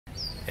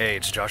Hey,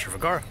 it's Joshua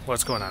Vergara.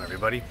 What's going on,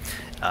 everybody?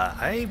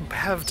 I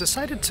have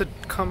decided to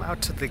come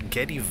out to the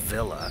Getty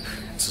Villa.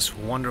 It's this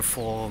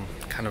wonderful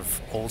kind of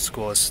old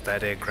school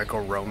aesthetic,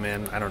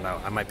 Greco-Roman. I don't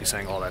know, I might be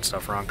saying all that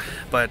stuff wrong,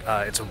 but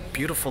it's a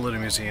beautiful little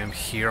museum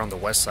here on the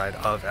west side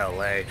of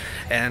LA.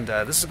 And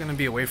this is going to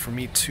be a way for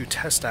me to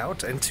test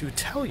out and to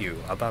tell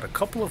you about a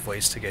couple of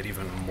ways to get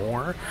even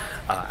more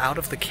out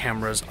of the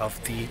cameras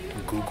of the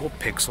Google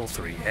Pixel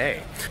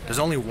 3a. There's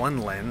only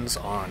one lens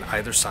on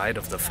either side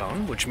of the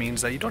phone, which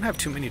means that you don't have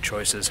too many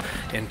choices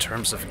in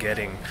terms of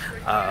getting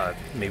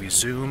maybe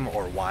zoom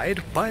or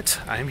wide, but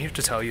I'm here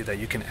to tell you that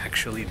you can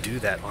actually do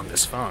that on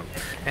this phone.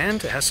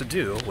 And it has to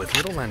do with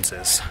little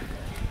lenses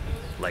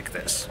like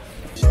this.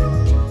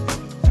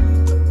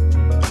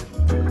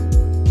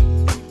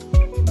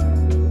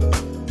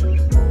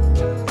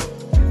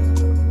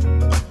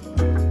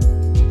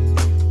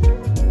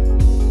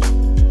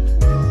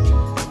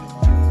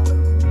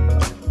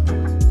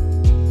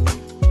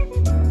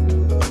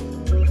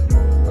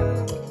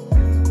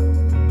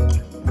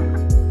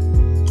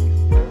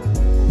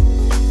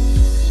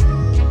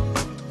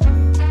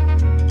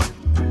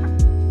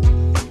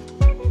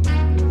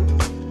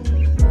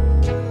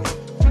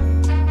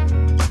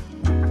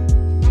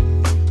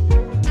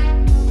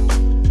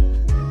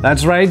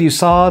 That's right, you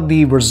saw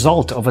the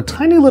result of a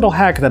tiny little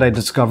hack that I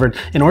discovered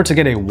in order to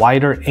get a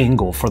wider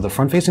angle for the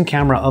front-facing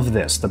camera of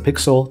this, the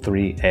Pixel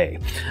 3a.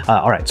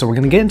 Alright, so we're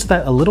going to get into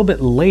that a little bit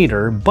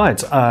later,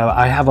 but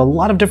I have a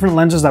lot of different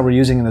lenses that we're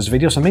using in this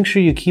video, so make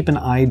sure you keep an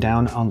eye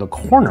down on the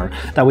corner.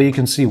 That way you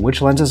can see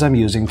which lenses I'm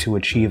using to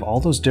achieve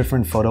all those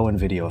different photo and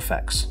video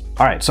effects.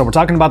 Alright, so we're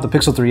talking about the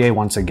Pixel 3a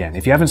once again.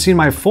 If you haven't seen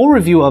my full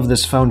review of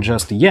this phone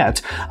just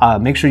yet,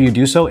 make sure you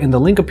do so in the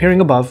link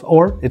appearing above,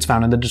 or it's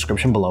found in the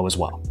description below as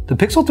well. The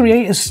Pixel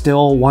 3a is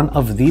still one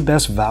of the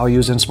best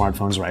values in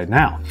smartphones right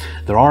now.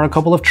 There are a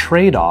couple of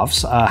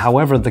trade-offs,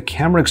 however, the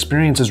camera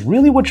experience is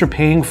really what you're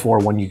paying for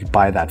when you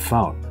buy that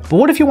phone. But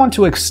what if you want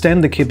to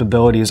extend the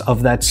capabilities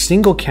of that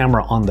single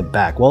camera on the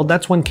back? Well,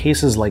 that's when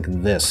cases like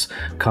this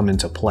come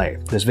into play.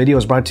 This video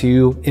is brought to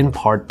you in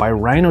part by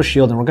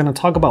RhinoShield, and we're going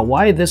to talk about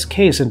why this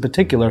case in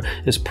particular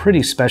is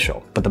pretty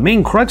special. But the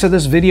main crux of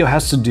this video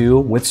has to do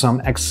with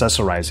some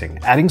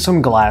accessorizing, adding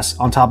some glass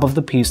on top of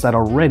the piece that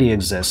already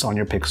exists on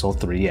your Pixel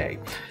 3a.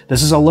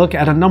 This is a look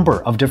at a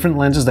number of different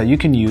lenses that you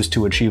can use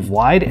to achieve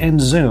wide and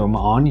zoom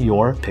on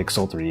your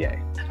Pixel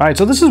 3a. Alright,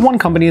 so this is one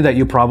company that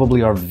you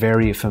probably are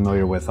very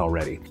familiar with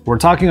already. We're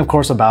talking, of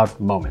course, about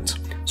Moment.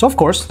 So, of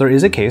course, there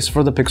is a case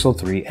for the Pixel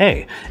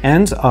 3a,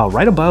 and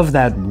right above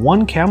that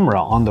one camera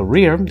on the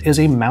rear is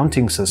a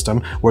mounting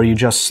system where you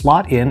just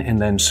slot in and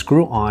then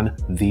screw on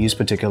these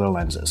particular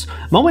lenses.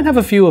 Moment have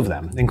a few of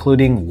them,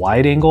 including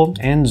wide-angle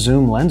and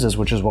zoom lenses,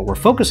 which is what we're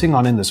focusing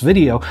on in this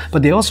video,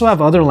 but they also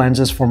have other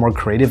lenses for more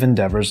creative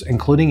endeavors,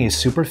 including a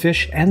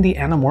superfish and the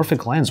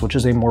anamorphic lens, which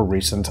is a more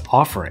recent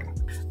offering.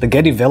 The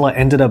Getty Villa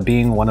ended up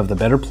being one of the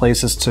better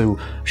places to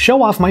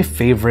show off my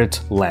favorite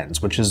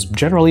lens, which is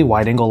generally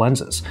wide-angle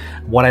lenses.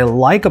 What I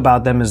like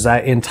about them is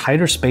that in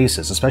tighter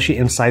spaces, especially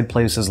inside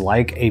places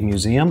like a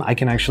museum, I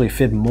can actually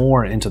fit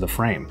more into the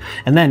frame.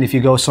 And then if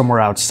you go somewhere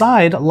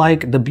outside,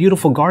 like the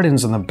beautiful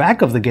gardens in the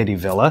back of the Getty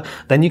Villa,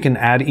 then you can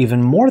add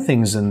even more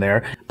things in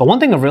there. But one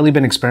thing I've really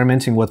been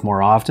experimenting with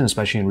more often,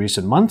 especially in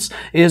recent months,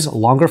 is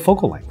longer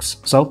focal lengths.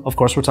 So, of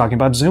course, we're talking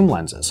about zoom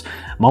lenses.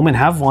 Moment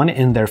have one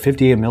in their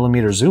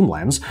 58mm zoom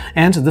lens,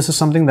 and this is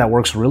something that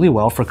works really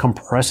well for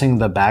compressing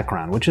the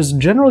background, which is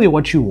generally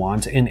what you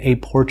want in a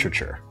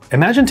portraiture.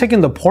 Imagine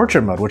taking the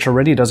portrait mode, which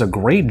already does a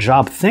great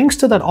job thanks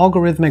to that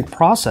algorithmic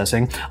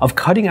processing of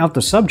cutting out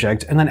the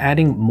subject and then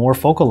adding more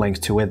focal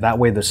length to it. That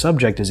way the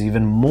subject is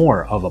even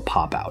more of a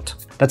pop-out.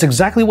 That's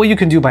exactly what you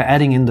can do by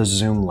adding in the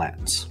zoom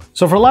lens.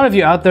 So for a lot of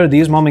you out there,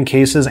 these Moment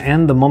cases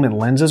and the Moment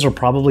lenses are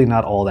probably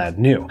not all that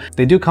new.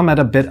 They do come at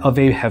a bit of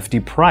a hefty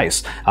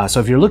price. So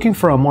if you're looking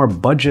for a more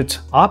budget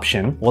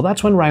option, well,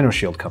 that's when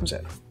RhinoShield comes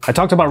in. I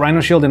talked about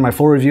RhinoShield in my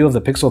full review of the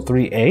Pixel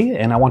 3a,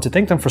 and I want to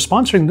thank them for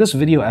sponsoring this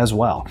video as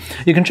well.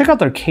 You can check out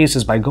their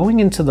cases by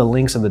going into the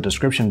links in the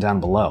description down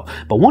below.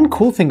 But one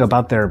cool thing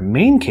about their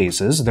main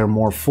cases, their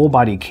more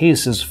full-body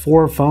cases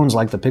for phones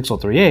like the Pixel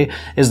 3a,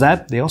 is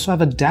that they also have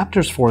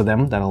adapters for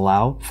them that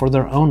allow for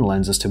their own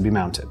lenses to be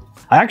mounted.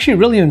 I actually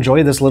really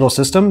enjoy this little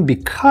system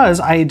because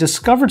I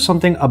discovered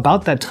something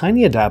about that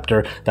tiny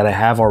adapter that I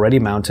have already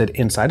mounted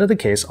inside of the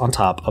case on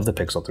top of the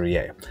Pixel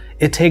 3a.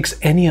 It takes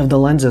any of the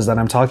lenses that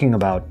I'm talking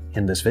about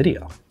in this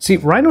video. See,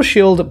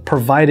 RhinoShield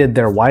provided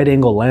their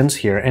wide-angle lens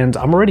here, and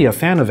I'm already a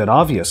fan of it,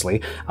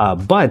 obviously,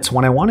 but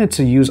when I wanted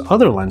to use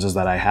other lenses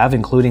that I have,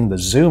 including the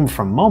zoom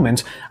from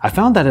Moment, I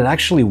found that it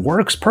actually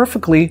works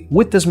perfectly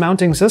with this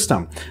mounting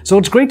system. So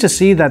it's great to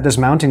see that this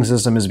mounting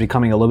system is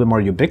becoming a little bit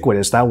more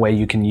ubiquitous. That way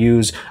you can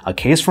use a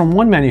case from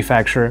one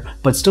manufacturer,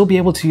 but still be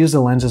able to use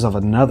the lenses of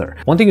another.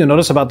 One thing you'll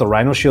notice about the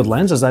RhinoShield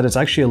lens is that it's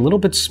actually a little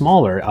bit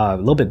smaller, a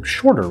little bit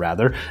shorter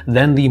rather,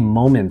 than the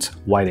Moment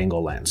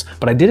wide-angle lens.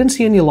 But I didn't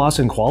see any loss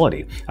in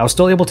quality. I was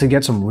still able to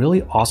get some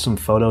really awesome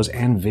photos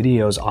and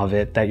videos of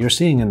it that you're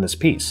seeing in this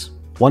piece.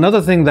 One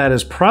other thing that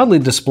is proudly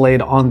displayed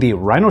on the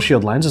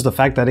RhinoShield lens is the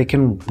fact that it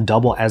can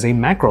double as a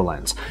macro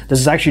lens. This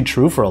is actually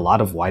true for a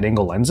lot of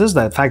wide-angle lenses,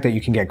 the fact that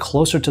you can get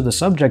closer to the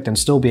subject and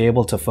still be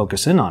able to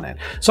focus in on it.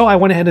 So I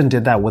went ahead and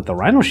did that with the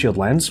RhinoShield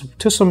lens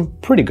to some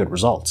pretty good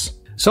results.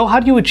 So how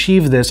do you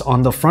achieve this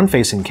on the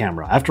front-facing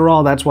camera? After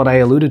all, that's what I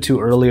alluded to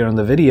earlier in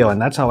the video,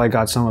 and that's how I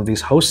got some of these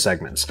host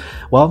segments.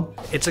 Well,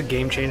 it's a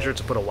game changer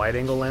to put a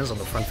wide-angle lens on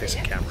the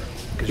front-facing camera,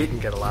 because you can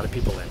get a lot of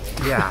people in.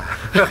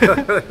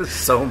 Yeah,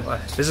 so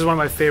much. This is one of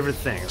my favorite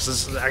things.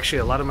 This is actually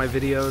a lot of my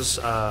videos,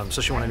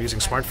 especially when I'm using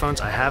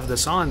smartphones, I have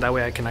this on, that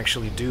way I can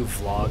actually do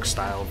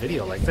vlog-style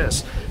video like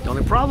this. The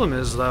only problem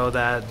is, though,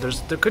 that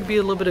there could be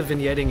a little bit of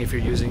vignetting if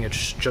you're using it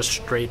just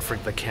straight for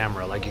the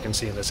camera, like you can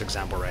see in this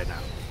example right now.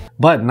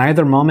 But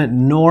neither Moment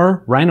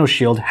nor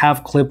RhinoShield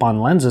have clip-on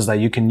lenses that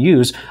you can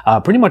use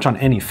pretty much on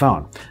any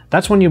phone.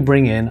 That's when you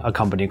bring in a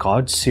company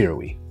called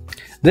Sirui.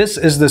 This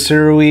is the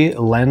Sirui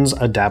lens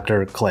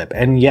adapter clip,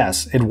 and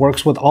yes, it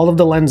works with all of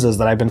the lenses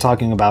that I've been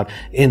talking about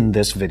in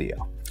this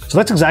video. So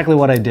that's exactly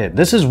what I did.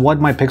 This is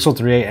what my Pixel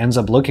 3a ends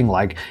up looking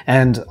like,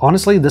 and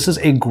honestly, this is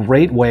a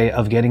great way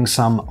of getting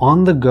some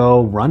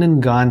on-the-go,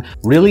 run-and-gun,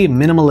 really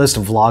minimalist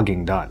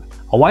vlogging done.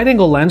 A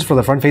wide-angle lens for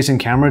the front-facing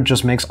camera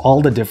just makes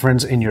all the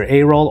difference in your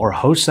A-roll or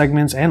host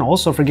segments, and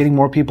also for getting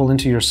more people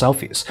into your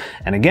selfies.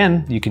 And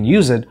again, you can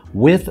use it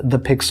with the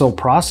pixel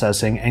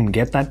processing and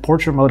get that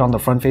portrait mode on the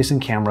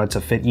front-facing camera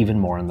to fit even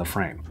more in the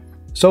frame.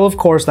 So of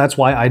course, that's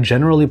why I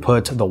generally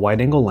put the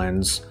wide-angle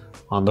lens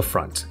on the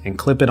front and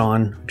clip it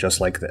on just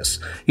like this.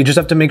 You just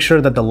have to make sure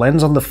that the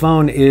lens on the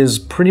phone is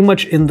pretty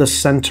much in the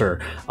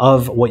center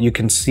of what you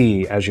can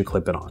see as you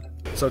clip it on.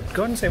 So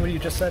go ahead and say what you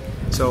just said.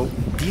 So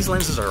these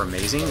lenses are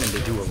amazing and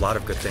they do a lot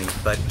of good things,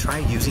 but try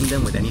using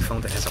them with any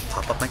phone that has a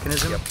pop-up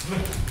mechanism.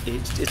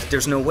 Yep.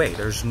 There's no way.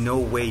 There's no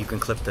way you can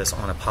clip this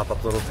on a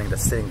pop-up little thing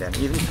that's sitting there. And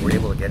even if you were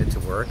able to get it to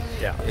work,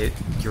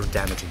 you're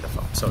damaging the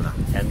phone. So no.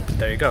 And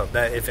there you go.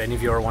 If any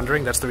of you are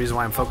wondering, that's the reason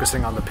why I'm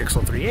focusing on the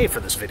Pixel 3a for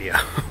this video.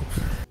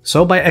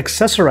 So by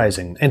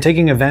accessorizing and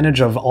taking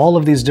advantage of all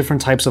of these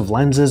different types of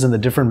lenses and the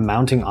different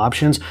mounting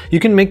options, you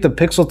can make the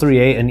Pixel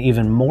 3a an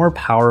even more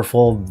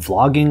powerful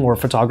vlogging or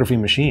photography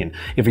machine.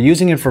 If you're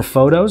using it for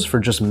photos, for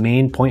just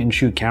main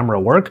point-and-shoot camera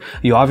work,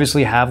 you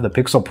obviously have the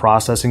pixel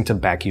processing to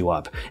back you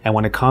up. And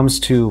when it comes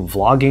to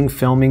vlogging,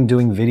 filming,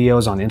 doing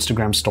videos on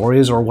Instagram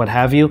stories or what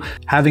have you,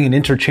 having an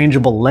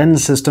interchangeable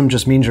lens system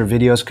just means your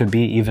videos could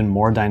be even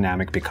more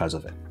dynamic because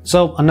of it.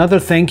 So another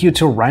thank you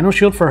to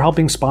RhinoShield for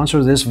helping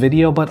sponsor this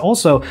video, but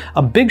also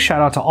a big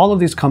shout out to all of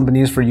these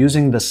companies for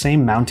using the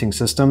same mounting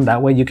system.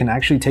 That way you can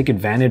actually take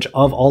advantage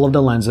of all of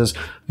the lenses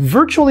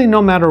virtually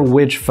no matter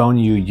which phone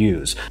you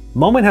use.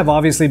 Moment have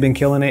obviously been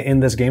killing it in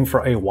this game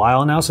for a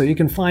while now, so you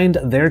can find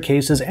their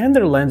cases and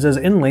their lenses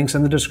in links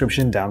in the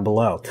description down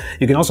below.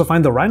 You can also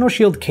find the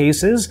RhinoShield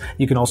cases,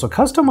 you can also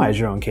customize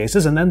your own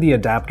cases, and then the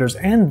adapters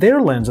and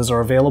their lenses are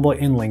available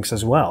in links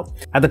as well.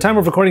 At the time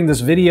of recording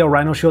this video,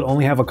 RhinoShield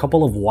only have a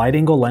couple of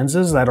wide-angle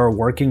lenses that are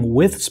working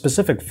with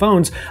specific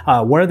phones,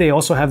 where they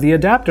also have the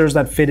adapters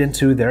that fit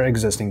into their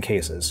existing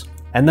cases.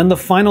 And then the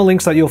final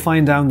links that you'll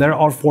find down there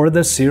are for the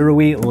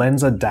Sirui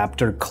lens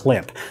adapter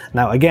clip.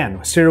 Now again,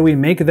 Sirui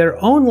make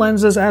their own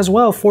lenses as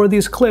well for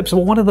these clips, but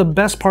one of the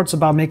best parts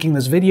about making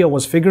this video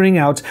was figuring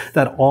out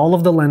that all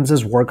of the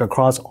lenses work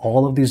across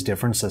all of these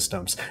different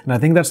systems. And I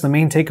think that's the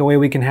main takeaway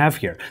we can have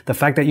here, the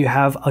fact that you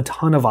have a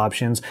ton of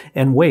options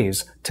and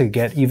ways to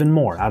get even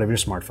more out of your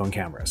smartphone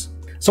cameras.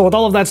 So with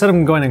all of that said,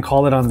 I'm going to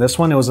call it on this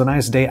one. It was a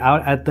nice day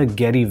out at the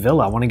Getty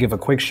Villa. I want to give a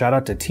quick shout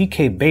out to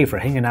TK Bay for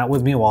hanging out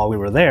with me while we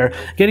were there,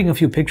 getting a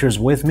few pictures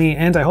with me,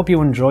 and I hope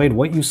you enjoyed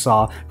what you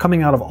saw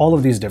coming out of all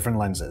of these different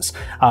lenses.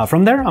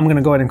 From there, I'm going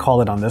to go ahead and call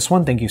it on this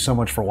one. Thank you so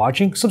much for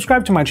watching.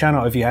 Subscribe to my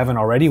channel if you haven't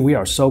already. We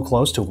are so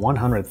close to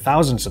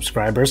 100,000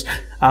 subscribers.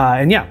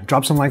 And yeah,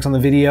 drop some likes on the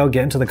video,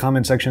 get into the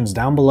comment sections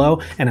down below,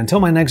 and until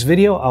my next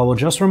video, I will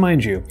just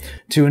remind you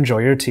to enjoy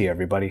your tea,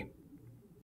 everybody.